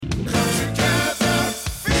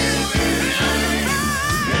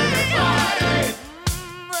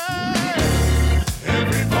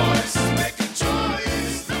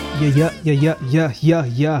Yeah.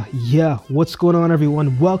 What's going on,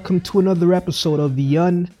 everyone? Welcome to another episode of the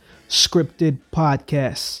Unscripted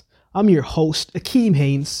Podcast. I'm your host, Akeem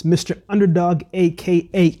Haynes, Mr. Underdog,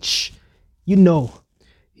 AKH. You know,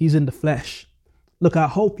 he's in the flesh. Look, I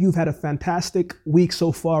hope you've had a fantastic week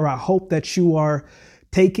so far. I hope that you are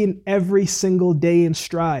taking every single day in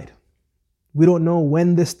stride. We don't know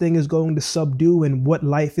when this thing is going to subdue and what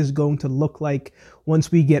life is going to look like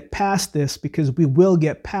once we get past this, because we will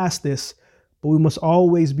get past this, but we must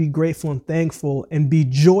always be grateful and thankful and be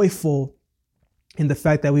joyful in the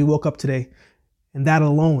fact that we woke up today. And that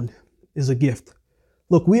alone is a gift.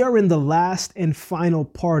 Look, we are in the last and final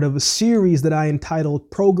part of a series that I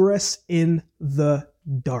entitled Progress in the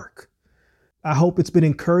Dark. I hope it's been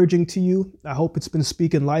encouraging to you. I hope it's been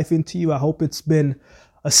speaking life into you. I hope it's been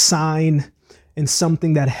a sign and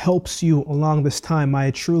something that helps you along this time.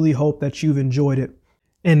 I truly hope that you've enjoyed it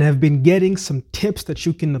and have been getting some tips that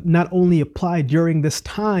you can not only apply during this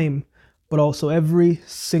time, but also every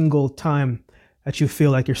single time that you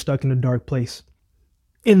feel like you're stuck in a dark place.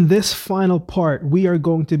 In this final part, we are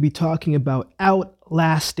going to be talking about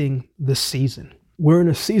outlasting the season. We're in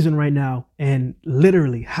a season right now, and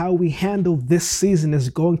literally how we handle this season is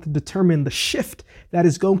going to determine the shift that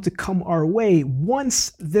is going to come our way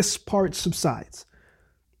once this part subsides.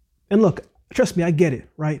 And look, trust me, I get it,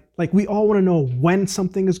 right? Like, we all want to know when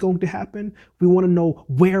something is going to happen. We want to know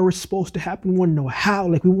where it's supposed to happen. We want to know how.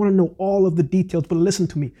 Like, we want to know all of the details. But listen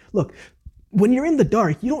to me. Look, when you're in the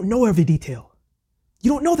dark, you don't know every detail.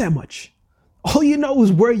 You don't know that much. All you know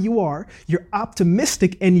is where you are. You're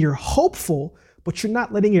optimistic and you're hopeful, but you're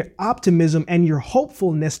not letting your optimism and your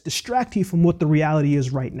hopefulness distract you from what the reality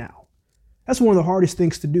is right now. That's one of the hardest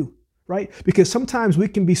things to do, right? Because sometimes we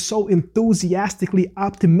can be so enthusiastically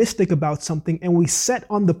optimistic about something and we set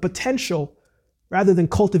on the potential rather than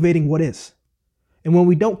cultivating what is. And when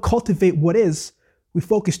we don't cultivate what is, we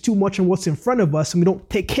focus too much on what's in front of us and we don't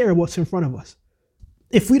take care of what's in front of us.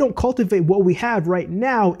 If we don't cultivate what we have right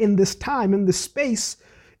now in this time, in this space,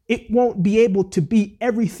 it won't be able to be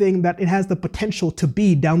everything that it has the potential to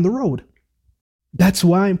be down the road. That's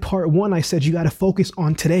why in part one, I said you got to focus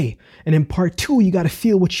on today. And in part two, you got to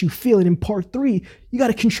feel what you feel. And in part three, you got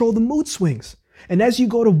to control the mood swings. And as you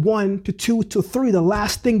go to 1 to 2 to 3, the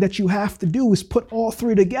last thing that you have to do is put all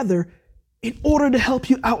three together in order to help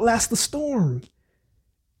you outlast the storm,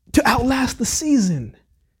 to outlast the season.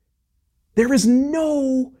 There is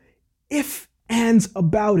no if ands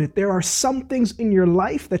about it. There are some things in your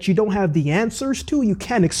life that you don't have the answers to. You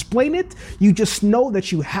can't explain it. You just know that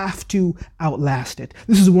you have to outlast it.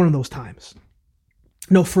 This is one of those times.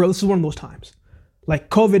 No, for real, this is one of those times. Like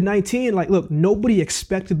COVID-19, like, look, nobody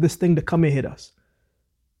expected this thing to come and hit us.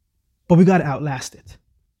 But we got to outlast it.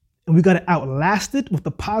 And we got to outlast it with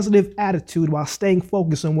a positive attitude while staying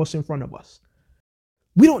focused on what's in front of us.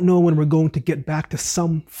 We don't know when we're going to get back to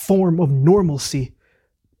some form of normalcy.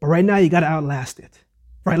 But right now, you got to outlast it,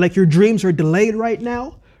 right? Like, your dreams are delayed right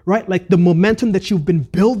now, right? Like, the momentum that you've been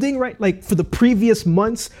building, right? Like, for the previous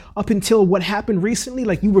months up until what happened recently,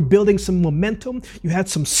 like, you were building some momentum. You had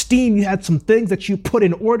some steam. You had some things that you put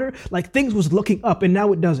in order. Like, things was looking up, and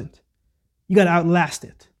now it doesn't. You got to outlast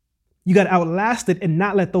it. You got to outlast it and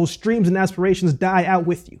not let those dreams and aspirations die out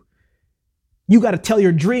with you. You got to tell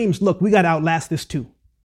your dreams, look, we got to outlast this too.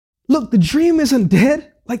 Look, the dream isn't dead.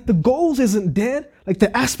 Like, the goals isn't dead. Like,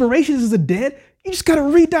 the aspirations isn't dead. You just got to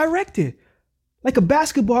redirect it. Like a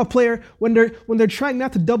basketball player, when they're trying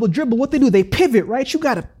not to double dribble, what they do, they pivot, right? You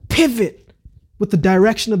got to pivot with the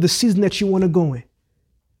direction of the season that you want to go in.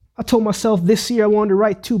 I told myself this year I wanted to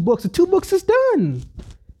write 2 books. The 2 books is done.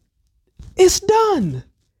 It's done.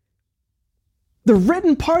 The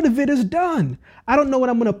written part of it is done. I don't know when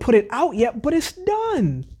I'm going to put it out yet, but it's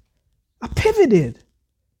done. I pivoted.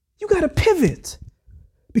 You got to pivot.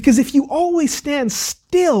 Because if you always stand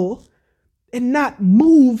still and not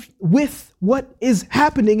move with what is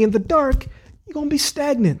happening in the dark, you're going to be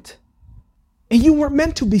stagnant. And you weren't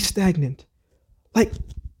meant to be stagnant. Like,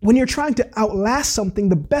 when you're trying to outlast something,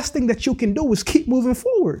 the best thing that you can do is keep moving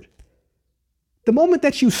forward. The moment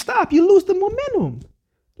that you stop, you lose the momentum.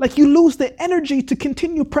 Like, you lose the energy to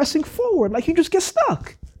continue pressing forward. Like, you just get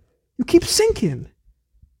stuck. You keep sinking.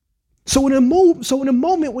 So in a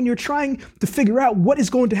moment when you're trying to figure out what is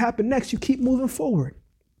going to happen next, you keep moving forward.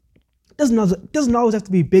 It doesn't always have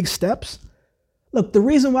to be big steps. Look, the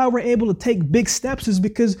reason why we're able to take big steps is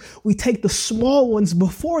because we take the small ones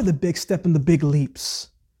before the big step and the big leaps.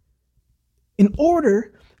 In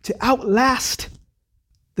order to outlast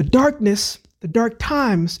the darkness, the dark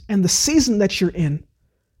times, and the season that you're in,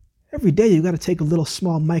 every day you got to take a little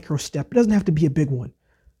small micro step. It doesn't have to be a big one.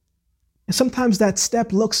 And sometimes that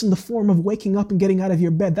step looks in the form of waking up and getting out of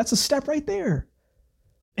your bed. That's a step right there.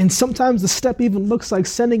 And sometimes the step even looks like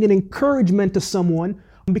sending an encouragement to someone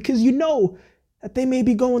because you know that they may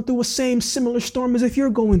be going through a similar storm as if you're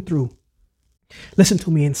going through. Listen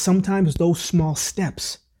to me, and sometimes those small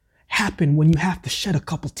steps happen when you have to shed a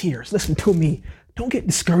couple tears. Listen to me. Don't get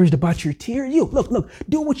discouraged about your tear. Look,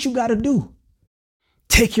 do what you got to do.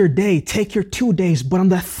 Take your day, take your 2 days, but on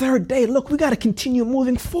the third day, look, we got to continue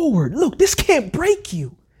moving forward. Look, this can't break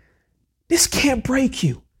you. This can't break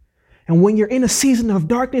you. And when you're in a season of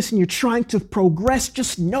darkness and you're trying to progress,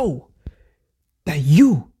 just know that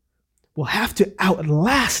you will have to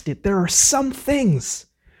outlast it. There are some things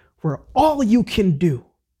where all you can do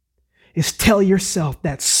is tell yourself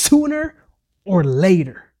that sooner or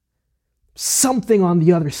later, something on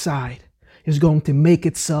the other side is going to make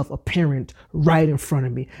itself apparent right in front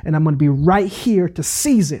of me. And I'm going to be right here to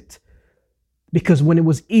seize it. Because when it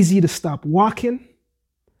was easy to stop walking,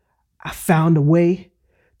 I found a way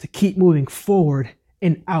to keep moving forward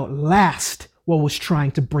and outlast what was trying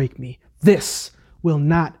to break me. This will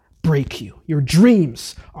not break you. Your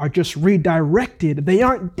dreams are just redirected. They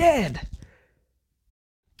aren't dead.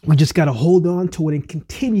 We just got to hold on to it and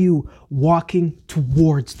continue walking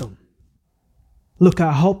towards them. Look,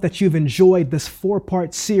 I hope that you've enjoyed this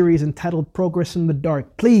 4-part series entitled Progress in the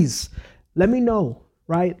Dark. Please let me know,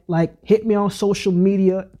 right? Like, hit me on social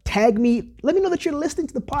media, tag me. Let me know that you're listening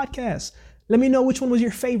to the podcast. Let me know which one was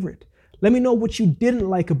your favorite. Let me know what you didn't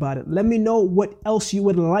like about it. Let me know what else you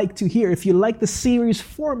would like to hear. If you like the series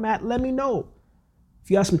format, let me know.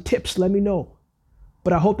 If you have some tips, let me know.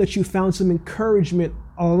 But I hope that you found some encouragement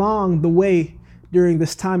along the way during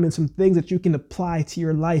this time and some things that you can apply to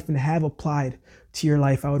your life and have applied to your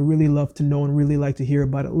life. I would really love to know and really like to hear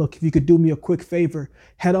about it. Look, if you could do me a quick favor,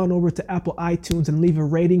 head on over to Apple iTunes and leave a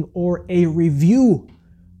rating or a review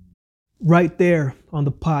right there on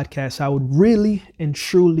the podcast. I would really and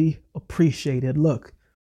truly appreciate it. Look,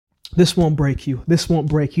 this won't break you. This won't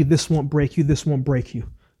break you. This won't break you. This won't break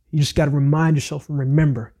you. You just got to remind yourself and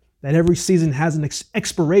remember that every season has an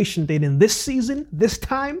expiration date. In this season, this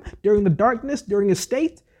time, during the darkness, during a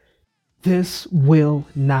state, this will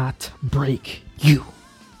not break you.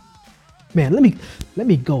 Man, let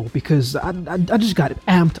me go because I just got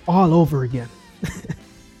amped all over again.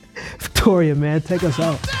 Victoria, man, take us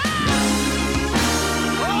out.